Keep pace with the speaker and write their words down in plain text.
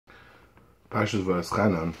Parshas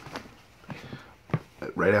Va'aschanan,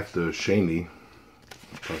 right after Sheni,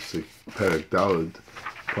 Pasuk Perek Daled,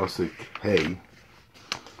 Pasuk Hey.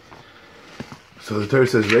 So the Torah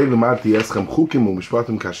says, "Rei l'mati eschem chukim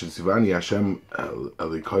u'mishpatim kashetzivani Hashem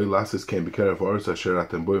elikoi lasis kem b'kerev ha'aretz asher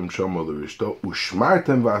atem boim shomo l'rishto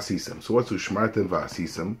u'shmartem v'asisem." So what's u'shmartem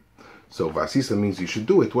v'asisem? So v'asisem means you should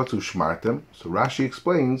do it. What's u'shmartem? So Rashi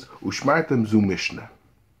explains, u'shmartem zu Mishna.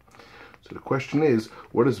 So the question is,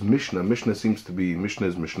 what is Mishna? Mishna seems to be, Mishna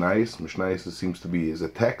is Mishnayis. Mishnayis seems to be is a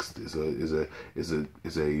text, is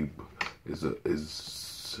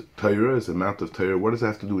Torah, is a amount of Torah. What does that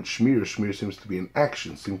have to do with Shmir? Shmir seems to be an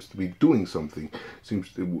action, seems to be doing something.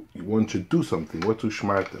 Seems to one should do something. What's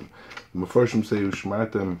Ushmartem? The Mefarshim say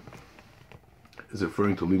Ushmartem is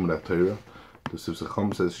referring to Limud Torah. The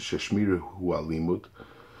Sifsacham says Sheshmir hu alimud.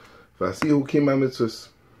 Vasi hu kim mitzvos.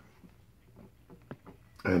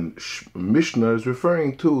 And Mishnah is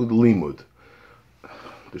referring to the Limud.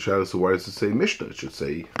 The Shadow says, why does it say Mishnah? It should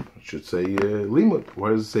say Limud. Why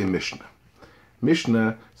does it say Mishnah?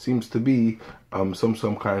 Mishnah seems to be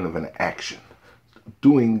some kind of an action.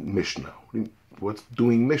 Doing Mishnah. What's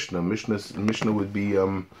doing Mishnah? Mishnah would be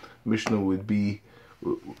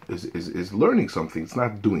is learning something. It's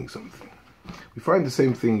not doing something. We find the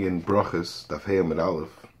same thing in Brachas Daf Hey Amud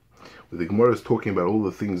Aleph, where the Gemarah is talking about all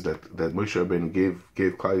the things that Moshe Rabbeinu gave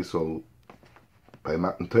Klal Yisrael by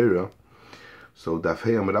Matan Torah. So Daf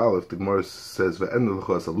Hey Amud Aleph, the Gemarah says, "Ve'en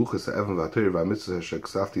luchas aluchas ha'evan v'aTorah v'amitzvah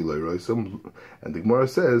sheksafti lo'roisam," and the Gemarah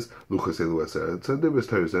says, "Luchas elu aser tzadibus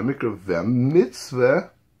Torah ze'mikra ve'amitzvah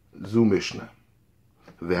zu Mishna."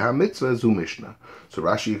 Ve'amitzvah zu Mishna. So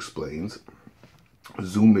Rashi explains,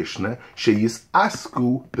 zu Mishna sheyis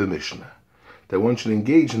asku b'Mishna, that one should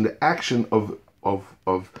engage in the action of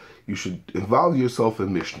you should involve yourself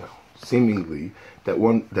in Mishnah. Seemingly, that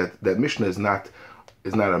Mishnah is not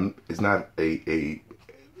a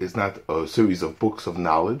series of books of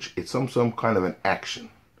knowledge. It's some kind of an action.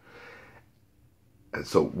 And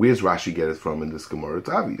so where's Rashi get it from in this Gemarah? It's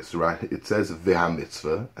obvious, right? It says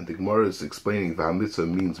V'ha-mitzvah, and the Gemarah is explaining V'ha-mitzvah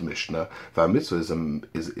means Mishnah. V'ha-mitzvah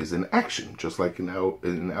is an action, just like in our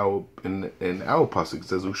pasuk it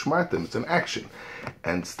says Ushmartem. It's an action,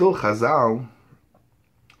 and still Chazal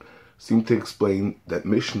seem to explain that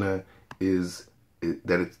Mishnah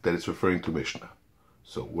that it's referring to Mishnah.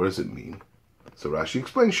 So what does it mean? So Rashi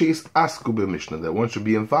explains she's asku b'Mishnah, that one should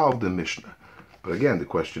be involved in Mishnah. But again, the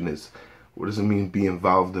question is, what does it mean be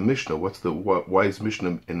involved in Mishnah? Why is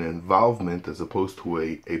Mishnah an involvement as opposed to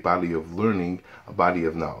a body of learning, a body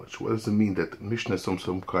of knowledge? What does it mean that Mishnah is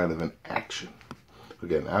some kind of an action?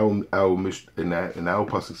 Again, in our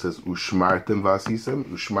pasuk says ushmartem v'asisem.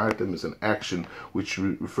 Ushmartem is an action which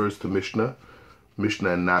refers to Mishnah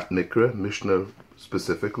and not Nikra, Mishnah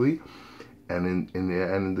specifically. And in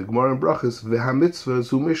the Gemarah and Brachas, v'ha-mitzvah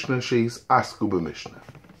zu Mishnah sheis asku b'Mishnah.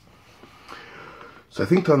 So I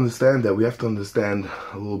think to understand that, we have to understand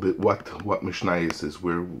a little bit what Mishnayis is.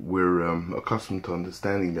 We're accustomed to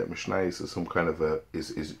understanding that Mishnayis is some kind of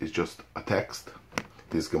is just a text.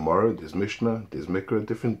 There's Gemarah, there's Mishnah, there's Mikra,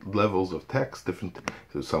 different levels of text.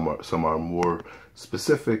 Some are more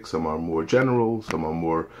specific, some are more general, some are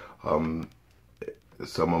more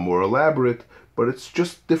elaborate. But it's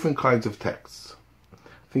just different kinds of texts.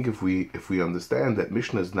 I think if we understand that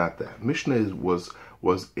Mishnah is not that. Mishnah was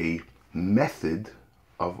a method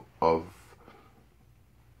of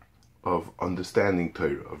understanding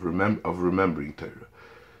Torah, of remembering Torah.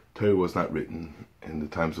 Torah was not written in the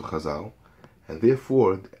times of Chazal, and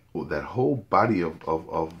therefore that whole body of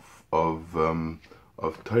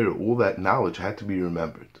Torah, all that knowledge had to be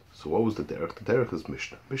remembered. So what was the derech? The derech is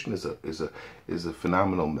Mishnah. Mishnah is a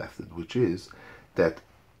phenomenal method, which is that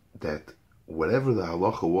whatever the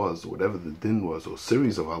halacha was, whatever the din was, or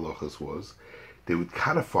series of halachas was, they would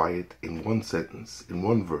codify it in one sentence, in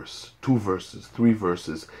one verse, 2 verses, 3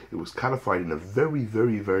 verses. It was codified in a very,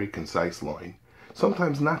 very, very concise line.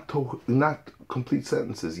 Sometimes not complete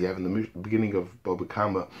sentences. You have in the beginning of Baba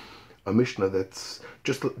Kama a Mishnah that's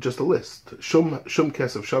just a list. Shum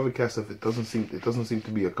kesef, shavu kesef. It doesn't seem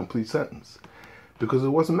to be a complete sentence, because it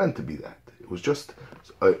wasn't meant to be that. It was just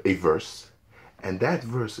a verse, and that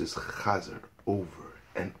verse is chazer over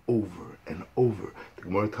and over and over. The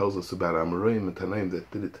Gemara tells us about Amoraim and Tanaim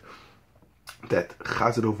that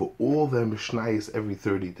chazer over all their Mishnayos every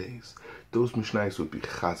 30 days. Those Mishnayos would be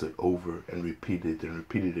chazer over and repeated and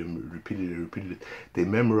repeated and repeated and repeated. They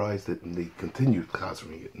memorized it and they continued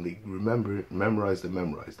chazering it, and they memorized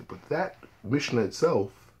it. But that Mishnah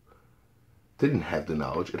itself didn't have the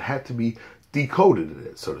knowledge. It had to be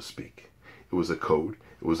decoded, so to speak. It was a code.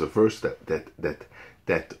 It was a verse that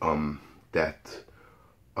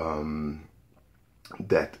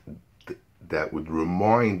that that would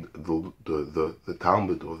remind the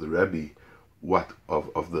Talmud or the Rebbe what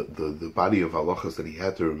of the body of halachas that he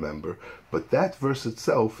had to remember, but that verse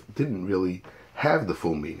itself didn't really have the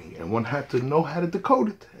full meaning, and one had to know how to decode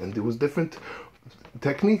it, and there was different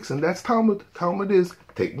techniques, and that's Talmud. Talmud is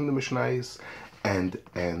taking the Mishnayos and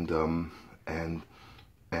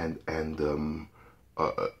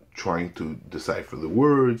trying to decipher the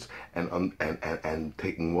words, and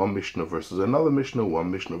taking one Mishnah versus another Mishnah,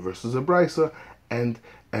 one Mishnah versus a Brisa, and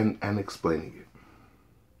explaining it.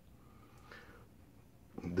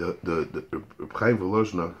 The Reb Chaim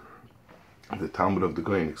Volozhner, the Talmud of the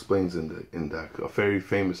Goyen, explains in a very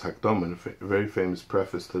famous Hakdama, a very famous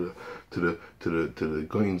preface to the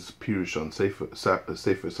Goyen's Pirush on Sefer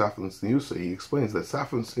Safon Tzniusa. He explains that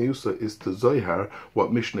Safon Tzniusa is to Zohar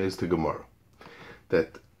what Mishnah is to Gemarah.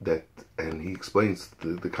 And he explains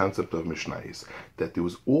the concept of Mishnayos, that there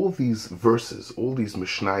was all these verses, all these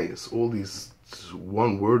Mishnayos, all these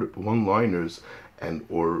one-liners, and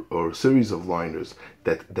or a series of liners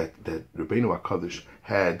that Rabbeinu HaKadosh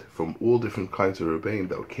had from all different kinds of Rebbeim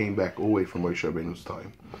that came back all the way from Moshe Rabbeinu's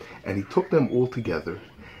time, and he took them all together,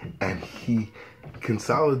 and he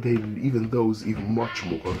consolidated even those even much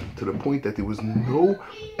more, to the point that there was no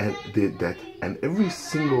and every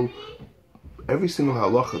single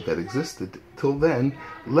halacha that existed till then,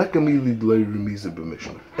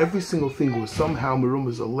 every single thing was somehow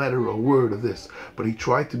merumah, a letter, a word of this, but he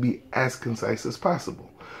tried to be as concise as possible.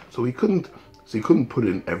 So he couldn't put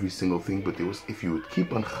in every single thing, but there was, if you would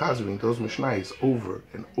keep on chazering those mishnayos over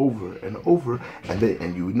and over and over, and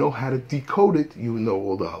you would know how to decode it, you would know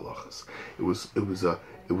all the halachas.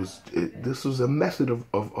 This was a method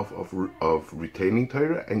of retaining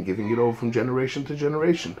Torah and giving it over from generation to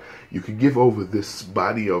generation. You could give over this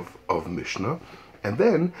body of Mishnah, and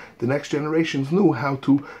then the next generations knew how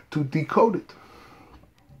to decode it.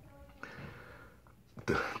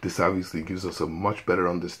 This obviously gives us a much better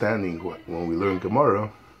understanding when we learn Gemarah.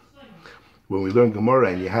 When we learn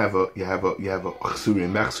Gemarah, and you have a chsuri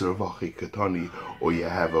mechzer hachi katani, or you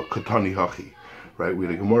have a katani hachi, right? Where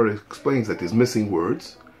the Gemarah explains that there's missing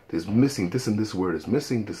words, there's missing this, and this word is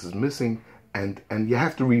missing, this is missing, and you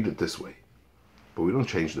have to read it this way. But we don't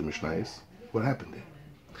change the Mishnayos. What happened there?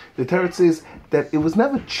 The Torah says that it was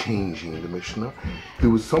never changing the Mishnah. There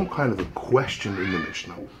was some kind of a question in the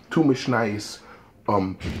Mishnah. Two Mishnayos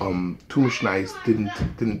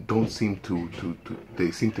don't seem to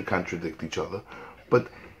they seem to contradict each other, but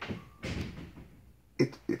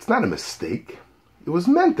it's not a mistake. It was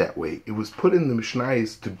meant that way. It was put in the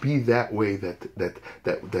Mishnayos to be that way, that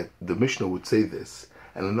the Mishnah would say this,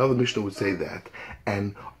 and another Mishnah would say that,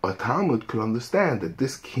 and a Talmud could understand that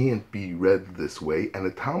this can't be read this way, and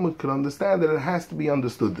a Talmud could understand that it has to be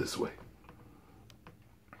understood this way.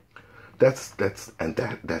 That's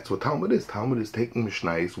what Talmud is. Talmud is taking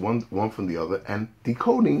Mishnayos one from the other and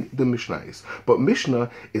decoding the Mishnayos. But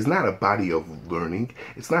Mishnah is not a body of learning.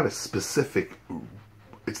 It's not a specific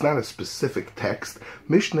text.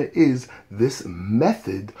 Mishnah is this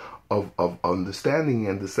method of understanding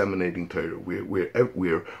and disseminating Torah, where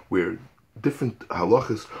different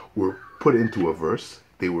halachas were put into a verse.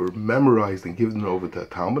 They were memorized and given over to the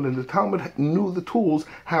Talmud, and the Talmud knew the tools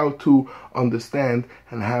how to understand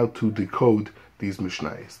and how to decode these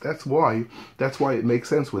Mishnayos. That's why it makes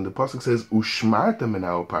sense when the pasuk says ushmartem in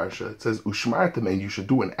our parsha. It says ushmartem, and you should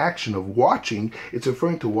do an action of watching. It's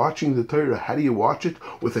referring to watching the Torah. How do you watch it?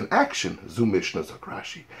 With an action. Zu Mishna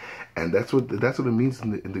Zakrashi, and that's what it means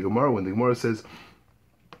in the Gemarah, when the Gemarah says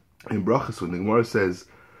in Brachos, when the Gemarah says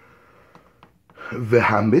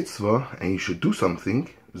Veha mitzvah, and you should do something,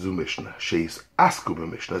 zu Mishnah, sheis asku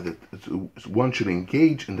b'Mishnah, that one should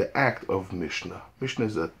engage in the act of Mishnah. Mishnah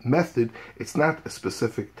is a method, it's not a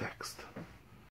specific text.